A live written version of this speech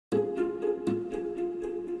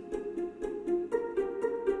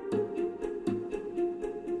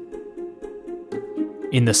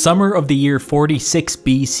In the summer of the year 46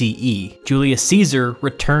 B.C.E., Julius Caesar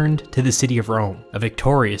returned to the city of Rome, a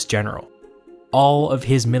victorious general. All of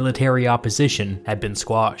his military opposition had been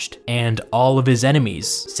squashed, and all of his enemies,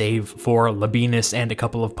 save for Labienus and a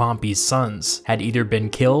couple of Pompey's sons, had either been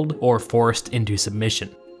killed or forced into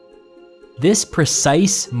submission. This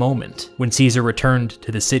precise moment, when Caesar returned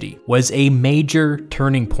to the city, was a major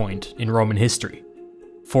turning point in Roman history.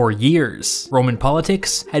 For years, Roman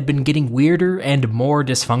politics had been getting weirder and more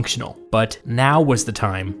dysfunctional, but now was the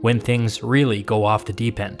time when things really go off the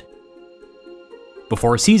deep end.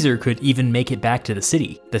 Before Caesar could even make it back to the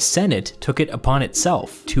city, the Senate took it upon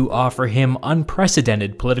itself to offer him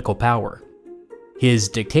unprecedented political power. His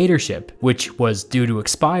dictatorship, which was due to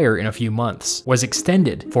expire in a few months, was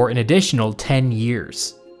extended for an additional 10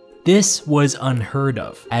 years. This was unheard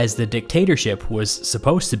of, as the dictatorship was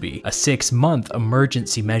supposed to be a 6-month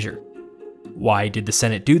emergency measure. Why did the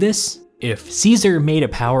Senate do this? If Caesar made a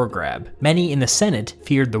power grab, many in the Senate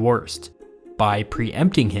feared the worst. By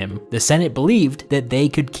preempting him, the Senate believed that they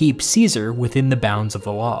could keep Caesar within the bounds of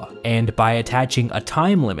the law, and by attaching a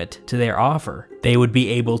time limit to their offer, they would be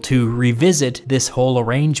able to revisit this whole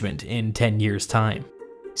arrangement in 10 years' time.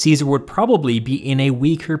 Caesar would probably be in a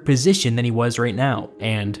weaker position than he was right now,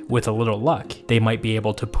 and with a little luck, they might be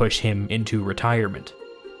able to push him into retirement.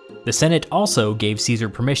 The Senate also gave Caesar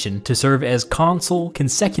permission to serve as consul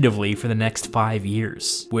consecutively for the next 5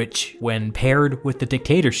 years, which, when paired with the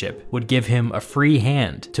dictatorship, would give him a free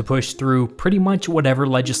hand to push through pretty much whatever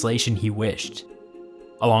legislation he wished.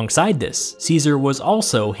 Alongside this, Caesar was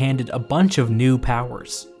also handed a bunch of new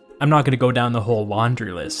powers. I'm not going to go down the whole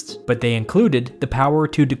laundry list, but they included the power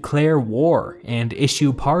to declare war and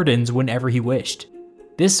issue pardons whenever he wished.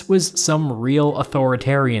 This was some real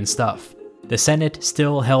authoritarian stuff. The Senate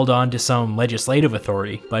still held on to some legislative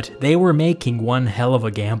authority, but they were making one hell of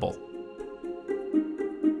a gamble.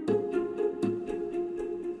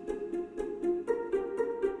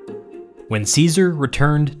 When Caesar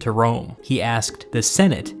returned to Rome, he asked the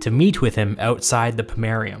Senate to meet with him outside the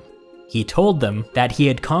Pomerium. He told them that he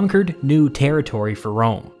had conquered new territory for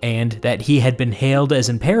Rome, and that he had been hailed as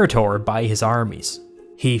imperator by his armies.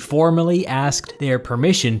 He formally asked their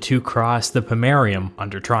permission to cross the Pomerium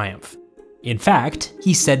under triumph. In fact,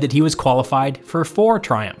 he said that he was qualified for 4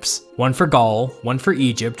 triumphs, one for Gaul, one for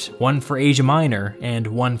Egypt, one for Asia Minor, and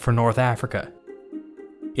one for North Africa.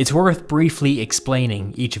 It's worth briefly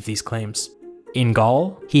explaining each of these claims. In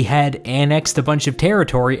Gaul, he had annexed a bunch of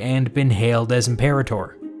territory and been hailed as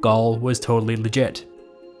imperator. Gaul was totally legit.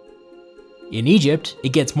 In Egypt,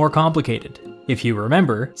 it gets more complicated. If you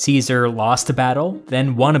remember, Caesar lost a battle,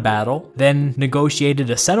 then won a battle, then negotiated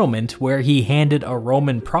a settlement where he handed a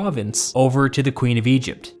Roman province over to the Queen of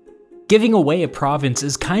Egypt. Giving away a province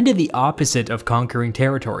is kind of the opposite of conquering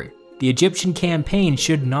territory. The Egyptian campaign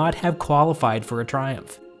should not have qualified for a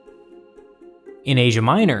triumph. In Asia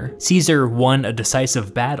Minor, Caesar won a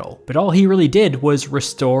decisive battle, but all he really did was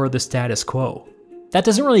restore the status quo. That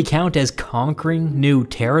doesn't really count as conquering new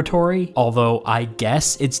territory, although I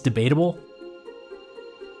guess it's debatable.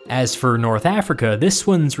 As for North Africa, this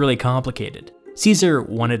one's really complicated. Caesar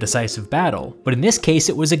won a decisive battle, but in this case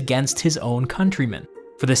it was against his own countrymen.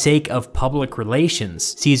 For the sake of public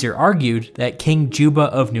relations, Caesar argued that King Juba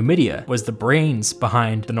of Numidia was the brains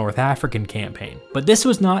behind the North African campaign, but this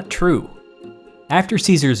was not true. After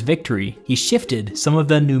Caesar's victory, he shifted some of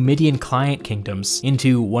the Numidian client kingdoms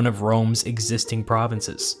into one of Rome's existing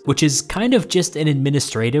provinces, which is kind of just an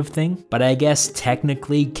administrative thing, but I guess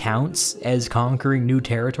technically counts as conquering new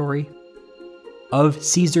territory. Of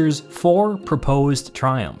Caesar's 4 proposed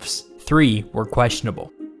triumphs, 3 were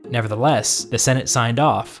questionable. Nevertheless, the Senate signed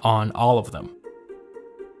off on all of them.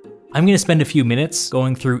 I'm going to spend a few minutes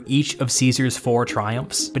going through each of Caesar's 4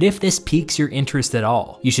 triumphs, but if this piques your interest at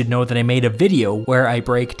all, you should know that I made a video where I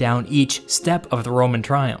break down each step of the Roman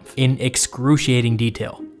triumph in excruciating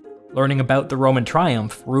detail. Learning about the Roman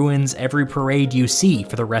triumph ruins every parade you see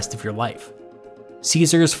for the rest of your life.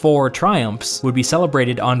 Caesar's 4 triumphs would be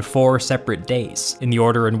celebrated on 4 separate days, in the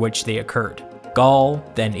order in which they occurred: Gaul,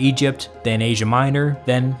 then Egypt, then Asia Minor,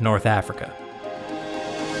 then North Africa.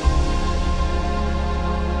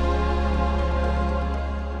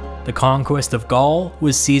 The conquest of Gaul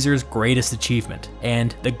was Caesar's greatest achievement,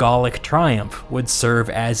 and the Gallic triumph would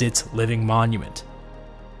serve as its living monument.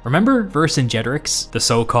 Remember Vercingetorix, the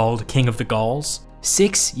so-called King of the Gauls?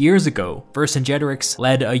 6 years ago, Vercingetorix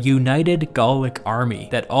led a united Gallic army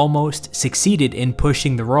that almost succeeded in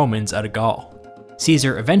pushing the Romans out of Gaul.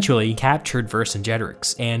 Caesar eventually captured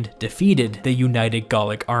Vercingetorix and defeated the united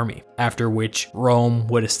Gallic army, after which Rome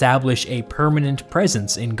would establish a permanent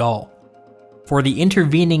presence in Gaul. for the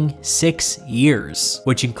intervening 6 years,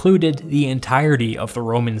 which included the entirety of the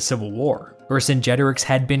Roman Civil War. Vercingetorix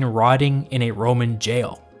had been rotting in a Roman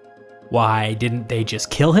jail. Why didn't they just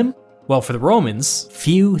kill him? Well, for the Romans,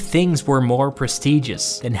 few things were more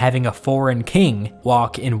prestigious than having a foreign king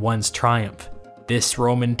walk in one's triumph. This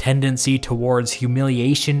Roman tendency towards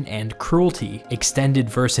humiliation and cruelty extended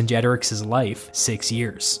Vercingetorix's life 6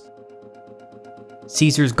 years.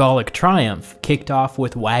 Caesar's Gallic triumph kicked off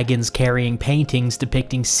with wagons carrying paintings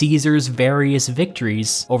depicting Caesar's various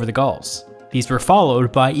victories over the Gauls. These were followed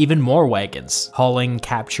by even more wagons, hauling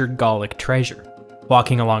captured Gallic treasure.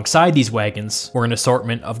 Walking alongside these wagons were an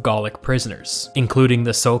assortment of Gallic prisoners, including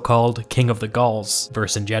the so-called King of the Gauls,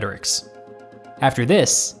 Vercingetorix. After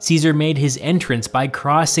this, Caesar made his entrance by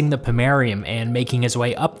crossing the Pomerium and making his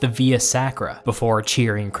way up the Via Sacra before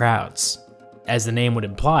cheering crowds. As the name would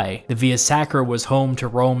imply, the Via Sacra was home to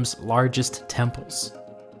Rome's largest temples.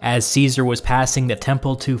 As Caesar was passing the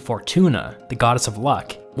temple to Fortuna, the goddess of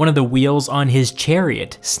luck, one of the wheels on his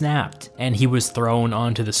chariot snapped and he was thrown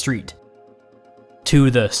onto the street.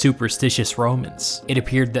 To the superstitious Romans, it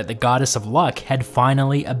appeared that the goddess of luck had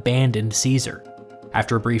finally abandoned Caesar.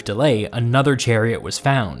 After a brief delay, another chariot was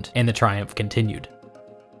found, and the triumph continued.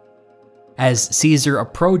 As Caesar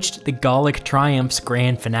approached the Gallic triumph's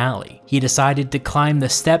grand finale, he decided to climb the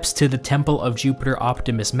steps to the temple of Jupiter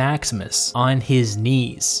Optimus Maximus on his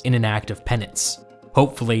knees in an act of penance.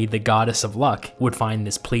 Hopefully, the goddess of luck would find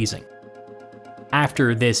this pleasing.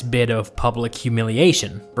 After this bit of public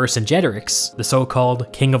humiliation, Vercingetorix, the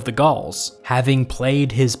so-called King of the Gauls, having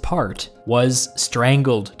played his part, was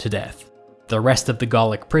strangled to death. The rest of the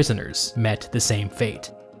Gallic prisoners met the same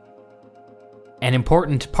fate. An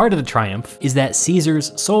important part of the triumph is that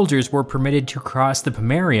Caesar's soldiers were permitted to cross the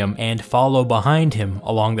Pomerium and follow behind him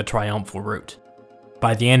along the triumphal route.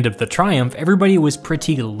 By the end of the triumph, everybody was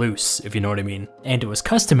pretty loose, if you know what I mean, and it was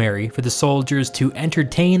customary for the soldiers to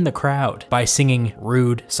entertain the crowd by singing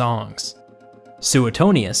rude songs.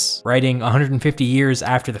 Suetonius, writing 150 years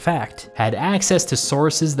after the fact, had access to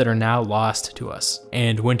sources that are now lost to us,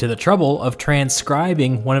 and went to the trouble of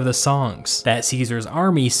transcribing one of the songs that Caesar's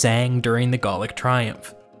army sang during the Gallic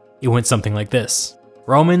triumph. It went something like this.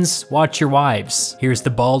 Romans, watch your wives. Here's the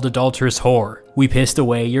bald adulterous whore. We pissed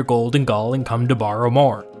away your gold and Gaul and come to borrow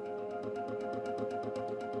more.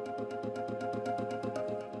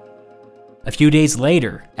 A few days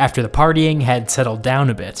later, after the partying had settled down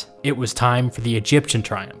a bit, it was time for the Egyptian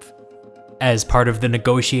triumph. As part of the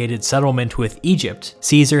negotiated settlement with Egypt,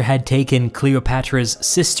 Caesar had taken Cleopatra's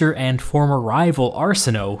sister and former rival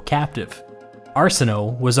Arsinoe captive.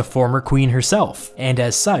 Arsinoe was a former queen herself, and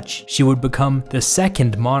as such, she would become the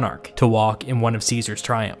second monarch to walk in one of Caesar's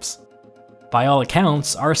triumphs. By all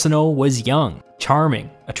accounts, Arsinoe was young, charming,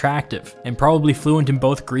 attractive, and probably fluent in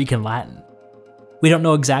both Greek and Latin. We don't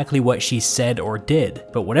know exactly what she said or did,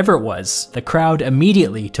 but whatever it was, the crowd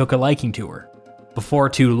immediately took a liking to her. Before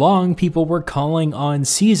too long, people were calling on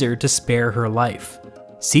Caesar to spare her life.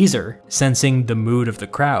 Caesar, sensing the mood of the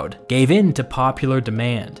crowd, gave in to popular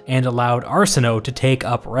demand and allowed Arsinoe to take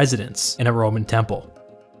up residence in a Roman temple.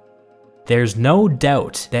 There's no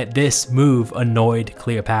doubt that this move annoyed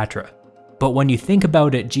Cleopatra, but when you think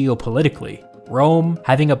about it geopolitically, Rome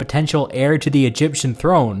having a potential heir to the Egyptian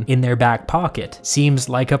throne in their back pocket seems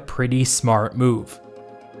like a pretty smart move.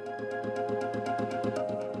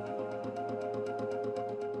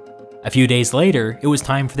 A few days later, it was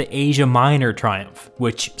time for the Asia Minor triumph,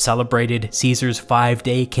 which celebrated Caesar's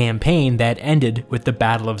 5-day campaign that ended with the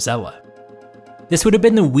Battle of Zela. This would have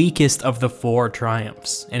been the weakest of the 4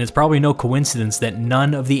 triumphs, and it's probably no coincidence that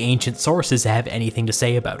none of the ancient sources have anything to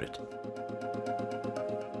say about it.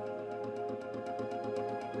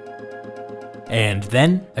 And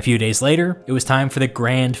then, a few days later, it was time for the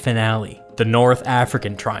grand finale, the North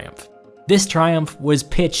African triumph. This triumph was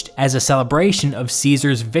pitched as a celebration of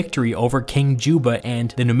Caesar's victory over King Juba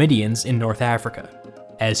and the Numidians in North Africa.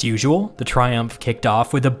 As usual, the triumph kicked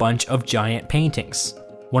off with a bunch of giant paintings.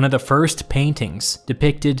 One of the first paintings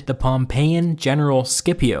depicted the Pompeian general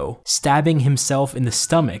Scipio stabbing himself in the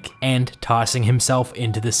stomach and tossing himself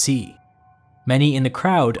into the sea. Many in the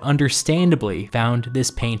crowd understandably found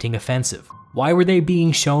this painting offensive. Why were they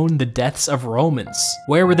being shown the deaths of Romans?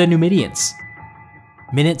 Where were the Numidians?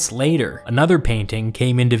 Minutes later, another painting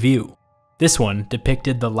came into view. This one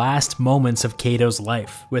depicted the last moments of Cato's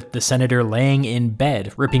life, with the senator laying in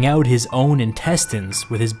bed, ripping out his own intestines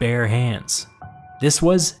with his bare hands. This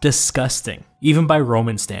was disgusting, even by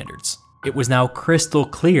Roman standards. It was now crystal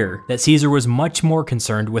clear that Caesar was much more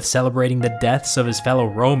concerned with celebrating the deaths of his fellow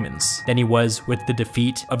Romans than he was with the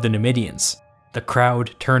defeat of the Numidians. The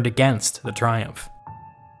crowd turned against the triumph.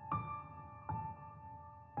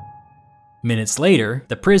 Minutes later,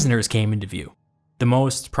 the prisoners came into view. The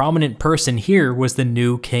most prominent person here was the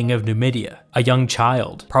new king of Numidia, a young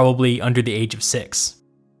child, probably under the age of 6.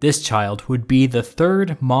 This child would be the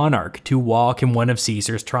third monarch to walk in one of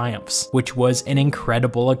Caesar's triumphs, which was an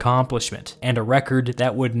incredible accomplishment and a record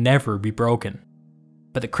that would never be broken.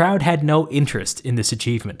 But the crowd had no interest in this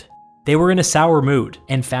achievement. They were in a sour mood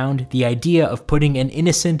and found the idea of putting an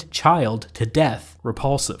innocent child to death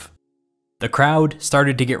repulsive. The crowd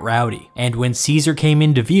started to get rowdy, and when Caesar came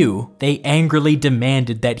into view, they angrily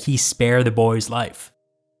demanded that he spare the boy's life.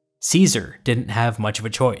 Caesar didn't have much of a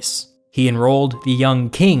choice. He enrolled the young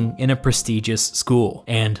king in a prestigious school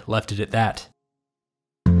and left it at that.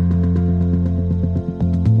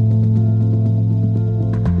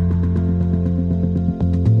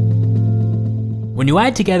 When you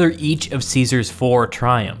add together each of Caesar's 4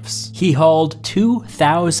 triumphs, he hauled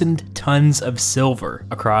 2,000 tons of silver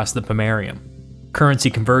across the Pomerium.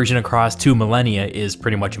 Currency conversion across 2 millennia is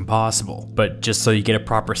pretty much impossible, but just so you get a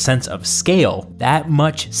proper sense of scale, that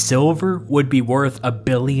much silver would be worth $1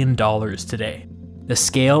 billion today. The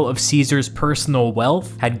scale of Caesar's personal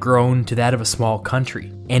wealth had grown to that of a small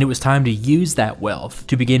country, and it was time to use that wealth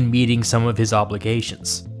to begin meeting some of his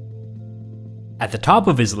obligations. At the top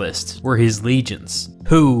of his list were his legions,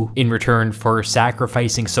 who, in return for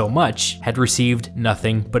sacrificing so much, had received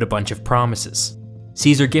nothing but a bunch of promises.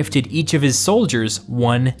 Caesar gifted each of his soldiers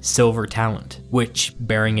 1 silver talent, which,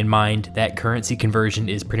 bearing in mind that currency conversion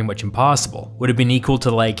is pretty much impossible, would have been equal to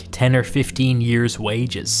like 10 or 15 years'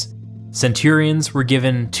 wages. Centurions were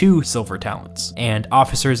given 2 silver talents, and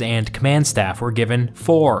officers and command staff were given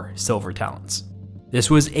 4 silver talents. This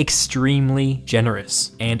was extremely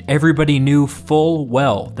generous, and everybody knew full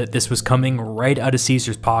well that this was coming right out of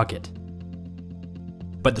Caesar's pocket.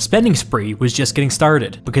 But the spending spree was just getting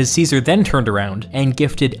started, because Caesar then turned around and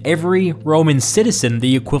gifted every Roman citizen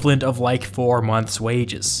the equivalent of like 4 months'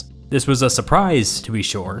 wages. This was a surprise, to be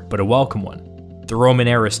sure, but a welcome one. The Roman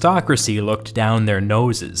aristocracy looked down their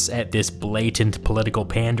noses at this blatant political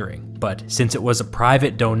pandering, but since it was a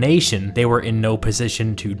private donation, they were in no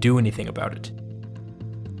position to do anything about it.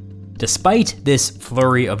 Despite this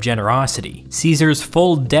flurry of generosity, Caesar's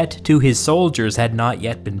full debt to his soldiers had not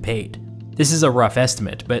yet been paid. This is a rough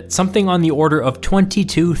estimate, but something on the order of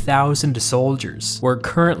 22,000 soldiers were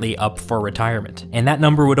currently up for retirement, and that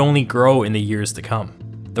number would only grow in the years to come.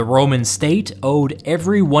 The Roman state owed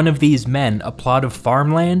every one of these men a plot of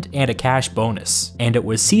farmland and a cash bonus, and it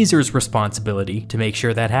was Caesar's responsibility to make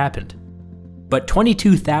sure that happened. But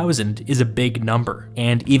 22,000 is a big number,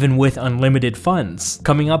 and even with unlimited funds,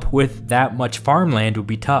 coming up with that much farmland would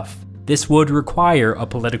be tough. This would require a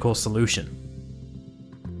political solution.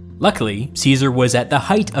 Luckily, Caesar was at the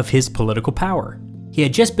height of his political power. He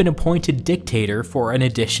had just been appointed dictator for an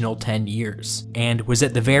additional 10 years, and was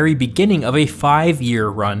at the very beginning of a 5-year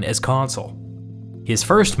run as consul. His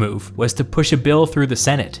first move was to push a bill through the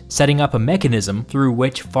Senate, setting up a mechanism through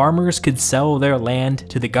which farmers could sell their land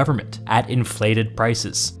to the government at inflated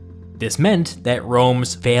prices. This meant that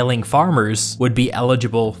Rome's failing farmers would be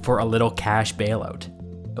eligible for a little cash bailout.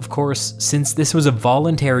 Of course, since this was a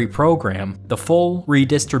voluntary program, the full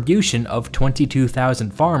redistribution of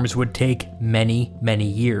 22,000 farms would take many, many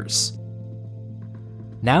years.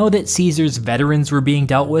 Now that Caesar's veterans were being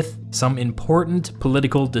dealt with, some important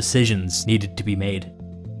political decisions needed to be made.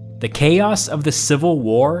 The chaos of the Civil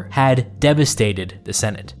War had devastated the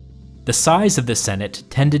Senate. The size of the Senate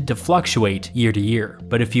tended to fluctuate year to year,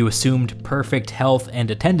 but if you assumed perfect health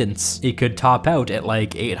and attendance, it could top out at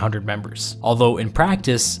like 800 members, although in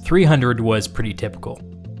practice, 300 was pretty typical.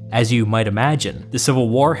 As you might imagine, the Civil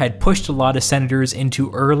War had pushed a lot of senators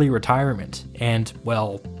into early retirement and,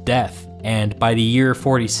 well, death. And by the year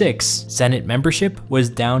 46, Senate membership was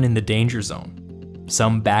down in the danger zone.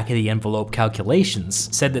 Some back-of-the-envelope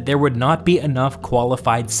calculations said that there would not be enough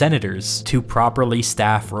qualified senators to properly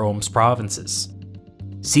staff Rome's provinces.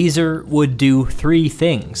 Caesar would do 3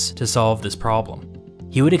 things to solve this problem.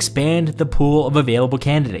 He would expand the pool of available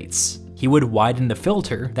candidates, he would widen the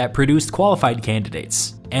filter that produced qualified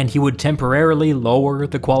candidates, and he would temporarily lower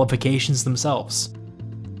the qualifications themselves.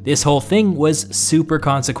 This whole thing was super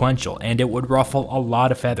consequential, and it would ruffle a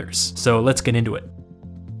lot of feathers, so let's get into it.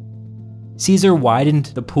 Caesar widened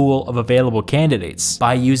the pool of available candidates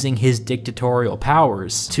by using his dictatorial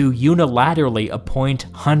powers to unilaterally appoint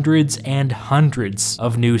hundreds and hundreds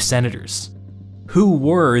of new senators. Who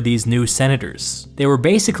were these new senators? They were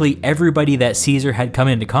basically everybody that Caesar had come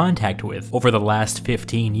into contact with over the last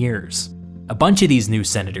 15 years. A bunch of these new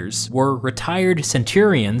senators were retired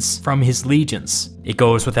centurions from his legions. It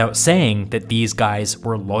goes without saying that these guys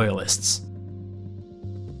were loyalists.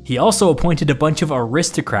 He He also appointed a bunch of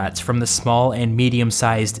aristocrats from the small and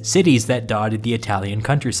medium-sized cities that dotted the Italian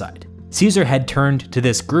countryside. Caesar had turned to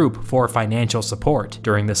this group for financial support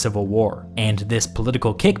during the Civil War, and this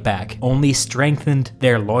political kickback only strengthened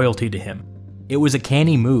their loyalty to him. It was a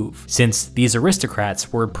canny move, since these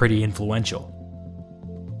aristocrats were pretty influential.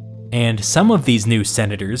 And some of these new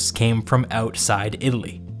senators came from outside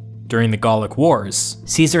Italy. During the Gallic Wars,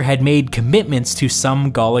 Caesar had made commitments to some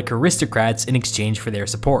Gallic aristocrats in exchange for their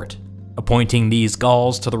support. Appointing these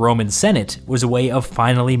Gauls to the Roman Senate was a way of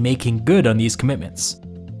finally making good on these commitments.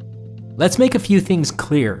 Let's make a few things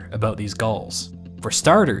clear about these Gauls. For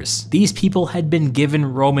starters, these people had been given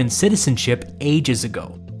Roman citizenship ages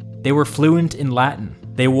ago. They were fluent in Latin,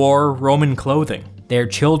 they wore Roman clothing, their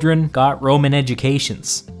children got Roman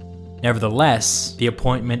educations. Nevertheless, the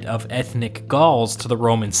appointment of ethnic Gauls to the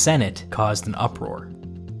Roman Senate caused an uproar.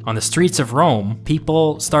 On the streets of Rome,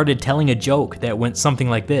 people started telling a joke that went something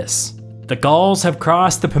like this: "The Gauls have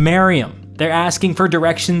crossed the Pomerium. They're asking for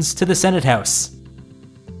directions to the Senate House."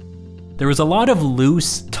 There was a lot of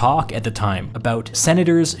loose talk at the time about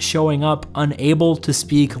senators showing up unable to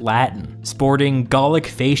speak Latin, sporting Gallic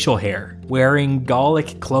facial hair, wearing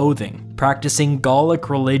Gallic clothing, practicing Gallic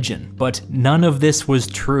religion, but none of this was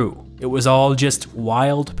true. It was all just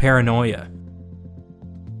wild paranoia.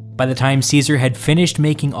 By the time Caesar had finished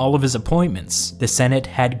making all of his appointments, the Senate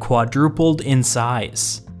had quadrupled in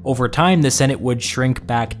size. Over time, the Senate would shrink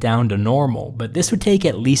back down to normal, but this would take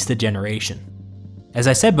at least a generation. As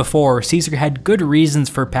I said before, Caesar had good reasons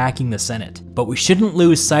for packing the Senate, but we shouldn't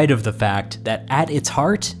lose sight of the fact that at its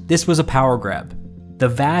heart, this was a power grab. The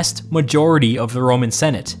vast majority of the Roman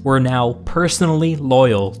Senate were now personally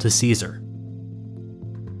loyal to Caesar.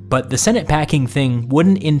 But the Senate packing thing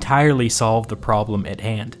wouldn't entirely solve the problem at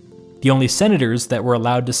hand. The only senators that were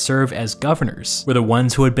allowed to serve as governors were the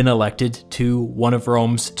ones who had been elected to one of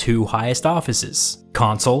Rome's two highest offices,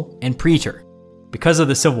 consul and praetor. Because of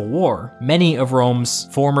the Civil War, many of Rome's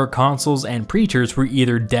former consuls and praetors were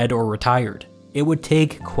either dead or retired. It would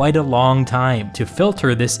take quite a long time to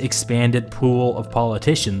filter this expanded pool of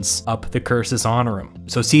politicians up the cursus honorum,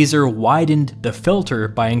 so Caesar widened the filter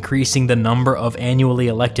by increasing the number of annually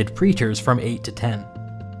elected praetors from 8 to 10.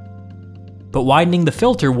 But widening the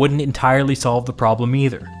filter wouldn't entirely solve the problem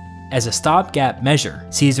either. As a stopgap measure,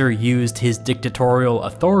 Caesar used his dictatorial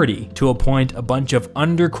authority to appoint a bunch of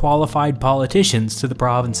underqualified politicians to the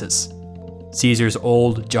provinces. Caesar's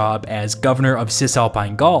old job as governor of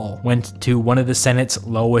Cisalpine Gaul went to one of the Senate's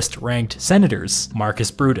lowest-ranked senators,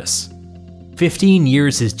 Marcus Brutus. 15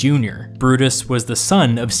 years his junior, Brutus was the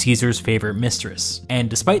son of Caesar's favorite mistress, and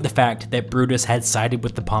despite the fact that Brutus had sided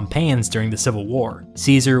with the Pompeians during the Civil War,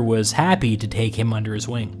 Caesar was happy to take him under his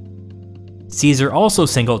wing. Caesar also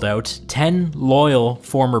singled out 10 loyal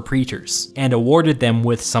former praetors, and awarded them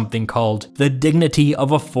with something called the dignity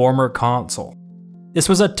of a former consul. This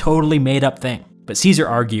was a totally made-up thing, but Caesar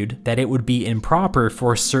argued that it would be improper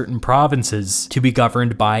for certain provinces to be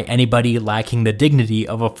governed by anybody lacking the dignity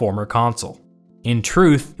of a former consul. In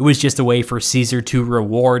truth, it was just a way for Caesar to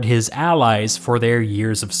reward his allies for their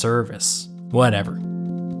years of service. Whatever.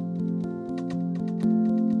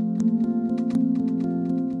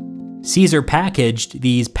 Caesar packaged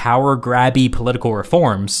these power-grabby political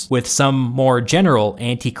reforms with some more general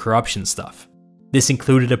anti-corruption stuff. This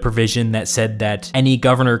included a provision that said that any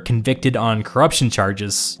governor convicted on corruption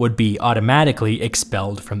charges would be automatically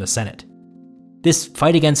expelled from the Senate. This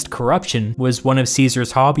fight against corruption was one of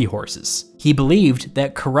Caesar's hobby horses. He believed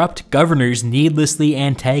that corrupt governors needlessly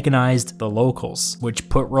antagonized the locals, which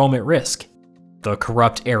put Rome at risk. The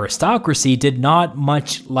corrupt aristocracy did not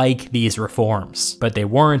much like these reforms, but they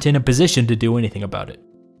weren't in a position to do anything about it.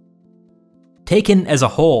 Taken as a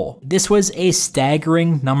whole, this was a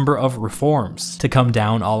staggering number of reforms to come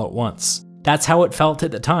down all at once. That's how it felt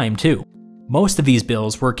at the time, too. Most of these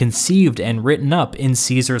bills were conceived and written up in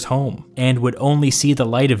Caesar's home, and would only see the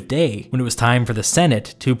light of day when it was time for the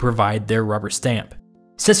Senate to provide their rubber stamp.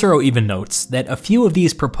 Cicero even notes that a few of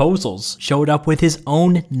these proposals showed up with his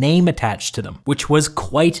own name attached to them, which was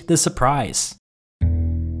quite the surprise.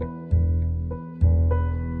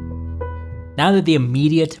 Now that the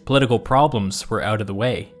immediate political problems were out of the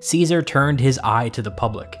way, Caesar turned his eye to the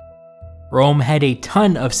public. Rome had a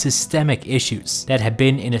ton of systemic issues that had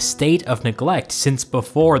been in a state of neglect since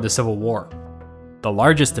before the Civil War. The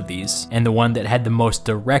largest of these, and the one that had the most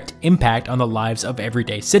direct impact on the lives of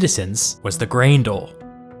everyday citizens, was the grain dole.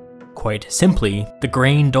 Quite simply, the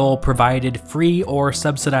grain dole provided free or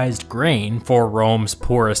subsidized grain for Rome's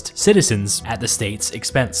poorest citizens at the state's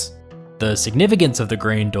expense. The significance of the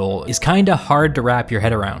grain dole is kinda hard to wrap your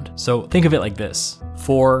head around, so think of it like this.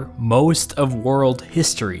 For most of world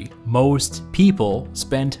history, most people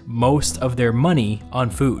spent most of their money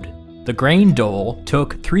on food. The grain dole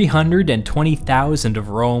took 320,000 of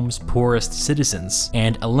Rome's poorest citizens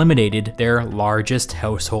and eliminated their largest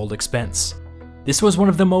household expense. This was one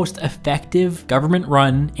of the most effective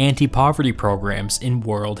government-run anti-poverty programs in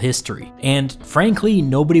world history, and frankly,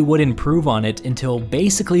 nobody would improve on it until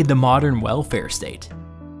basically the modern welfare state.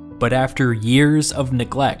 But after years of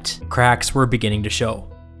neglect, cracks were beginning to show.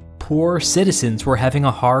 Poor citizens were having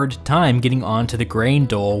a hard time getting onto the grain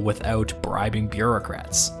dole without bribing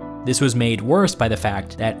bureaucrats. This was made worse by the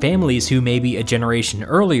fact that families who maybe a generation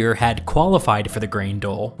earlier had qualified for the grain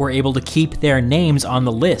dole were able to keep their names on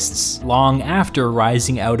the lists long after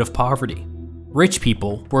rising out of poverty. Rich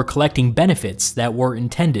people were collecting benefits that were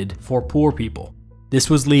intended for poor people.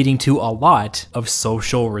 This was leading to a lot of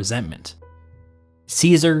social resentment.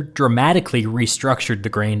 Caesar dramatically restructured the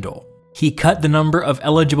grain dole. He cut the number of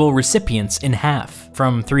eligible recipients in half,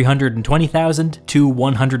 from 320,000 to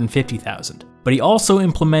 150,000. But he also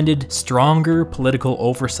implemented stronger political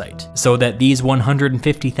oversight, so that these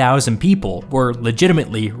 150,000 people were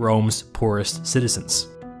legitimately Rome's poorest citizens.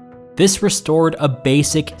 This restored a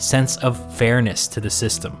basic sense of fairness to the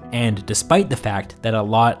system, and despite the fact that a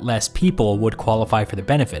lot less people would qualify for the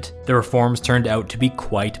benefit, the reforms turned out to be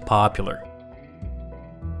quite popular.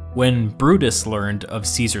 When Brutus learned of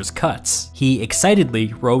Caesar's cuts, he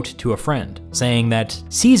excitedly wrote to a friend, saying that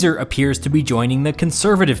Caesar appears to be joining the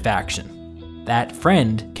conservative faction. That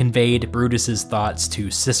friend conveyed Brutus's thoughts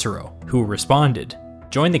to Cicero, who responded,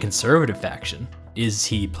 "Join the conservative faction? Is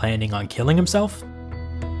he planning on killing himself?"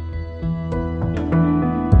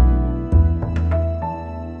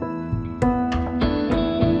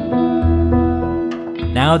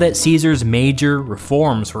 Now that Caesar's major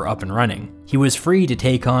reforms were up and running, he was free to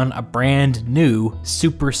take on a brand new,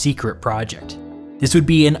 super secret project. This would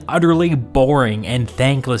be an utterly boring and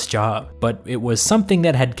thankless job, but it was something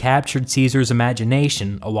that had captured Caesar's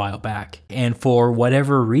imagination a while back, and for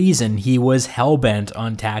whatever reason, he was hellbent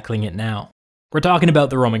on tackling it now. We're talking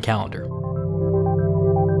about the Roman calendar.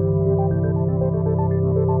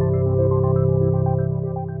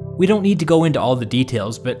 We don't need to go into all the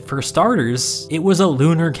details, but for starters, it was a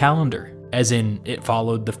lunar calendar, as in it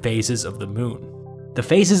followed the phases of the moon. The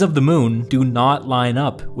phases of the moon do not line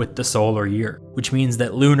up with the solar year, which means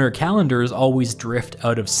that lunar calendars always drift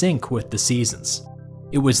out of sync with the seasons.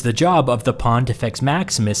 It was the job of the Pontifex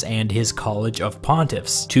Maximus and his College of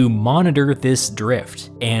Pontiffs to monitor this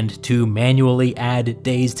drift and to manually add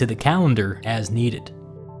days to the calendar as needed.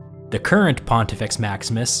 The current Pontifex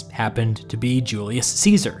Maximus happened to be Julius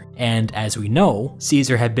Caesar, and as we know,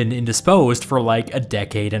 Caesar had been indisposed for like a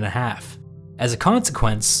decade and a half. As a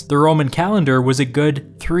consequence, the Roman calendar was a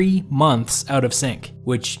good 3 months out of sync,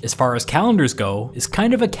 which, as far as calendars go, is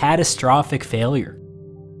kind of a catastrophic failure.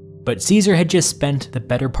 But Caesar had just spent the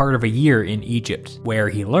better part of a year in Egypt, where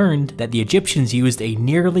he learned that the Egyptians used a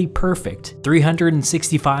nearly perfect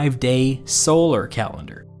 365-day solar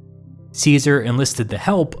calendar. Caesar enlisted the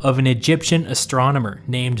help of an Egyptian astronomer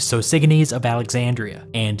named Sosigenes of Alexandria,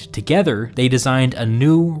 and together they designed a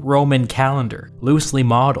new Roman calendar, loosely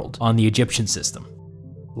modeled on the Egyptian system.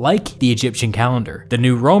 Like the Egyptian calendar, the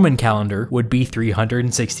new Roman calendar would be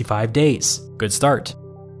 365 days. Good start.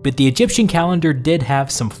 But the Egyptian calendar did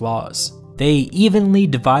have some flaws. They evenly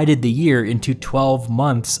divided the year into 12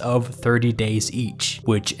 months of 30 days each,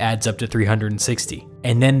 which adds up to 360.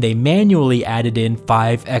 And then they manually added in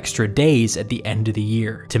 5 extra days at the end of the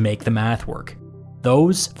year to make the math work.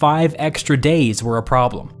 Those 5 extra days were a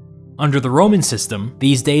problem. Under the Roman system,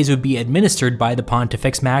 these days would be administered by the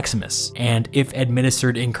Pontifex Maximus, and if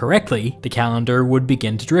administered incorrectly, the calendar would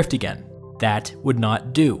begin to drift again. That would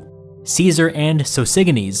not do. Caesar and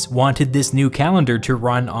Sosigenes wanted this new calendar to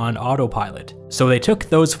run on autopilot, so they took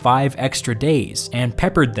those 5 extra days and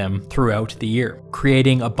peppered them throughout the year,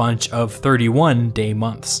 creating a bunch of 31-day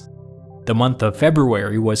months. The month of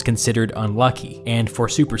February was considered unlucky, and for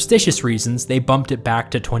superstitious reasons they bumped it back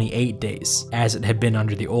to 28 days, as it had been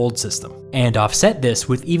under the old system, and offset this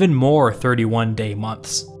with even more 31-day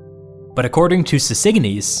months. But according to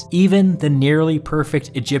Sosigenes, even the nearly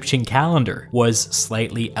perfect Egyptian calendar was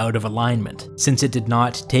slightly out of alignment, since it did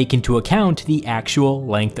not take into account the actual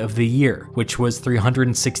length of the year, which was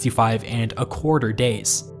 365¼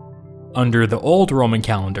 days. Under the old Roman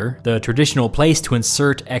calendar, the traditional place to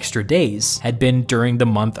insert extra days had been during the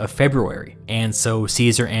month of February, and so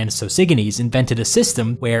Caesar and Sosigenes invented a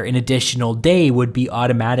system where an additional day would be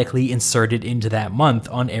automatically inserted into that month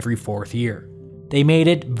on every 4th year. They made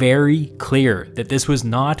it very clear that this was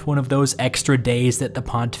not one of those extra days that the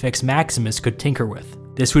Pontifex Maximus could tinker with.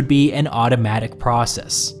 This would be an automatic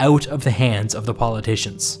process, out of the hands of the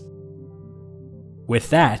politicians. With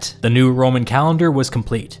that, the new Roman calendar was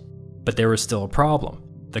complete, but there was still a problem.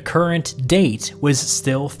 The current date was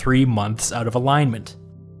still 3 months out of alignment.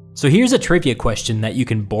 So here's a trivia question that you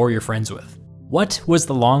can bore your friends with. What was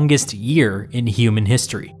the longest year in human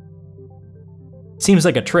history? Seems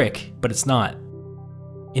like a trick, but it's not.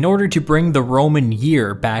 In order to bring the Roman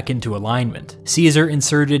year back into alignment, Caesar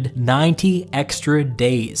inserted 90 extra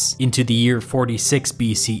days into the year 46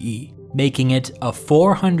 BCE, making it a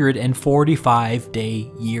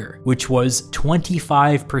 445-day year, which was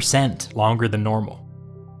 25% longer than normal.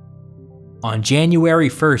 On January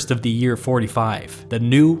 1st of the year 45, the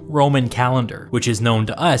new Roman calendar, which is known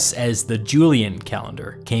to us as the Julian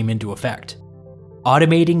calendar, came into effect.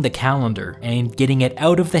 Automating the calendar and getting it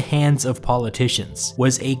out of the hands of politicians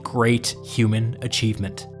was a great human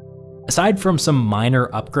achievement. Aside from some minor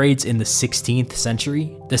upgrades in the 16th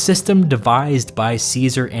century, the system devised by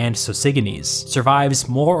Caesar and Sosigenes survives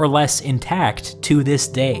more or less intact to this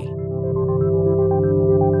day.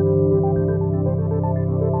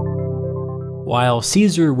 While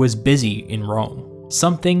Caesar was busy in Rome,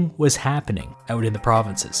 something was happening out in the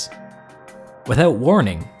provinces. Without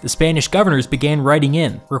warning, the Spanish governors began writing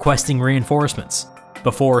in, requesting reinforcements.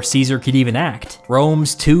 Before Caesar could even act,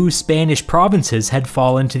 Rome's 2 Spanish provinces had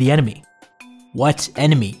fallen to the enemy. What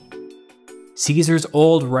enemy? Caesar's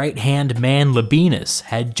old right-hand man Labienus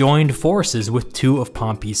had joined forces with 2 of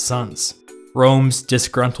Pompey's sons. Rome's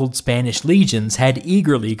disgruntled Spanish legions had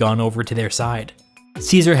eagerly gone over to their side.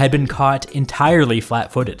 Caesar had been caught entirely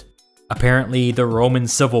flat-footed. Apparently, the Roman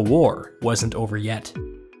Civil War wasn't over yet.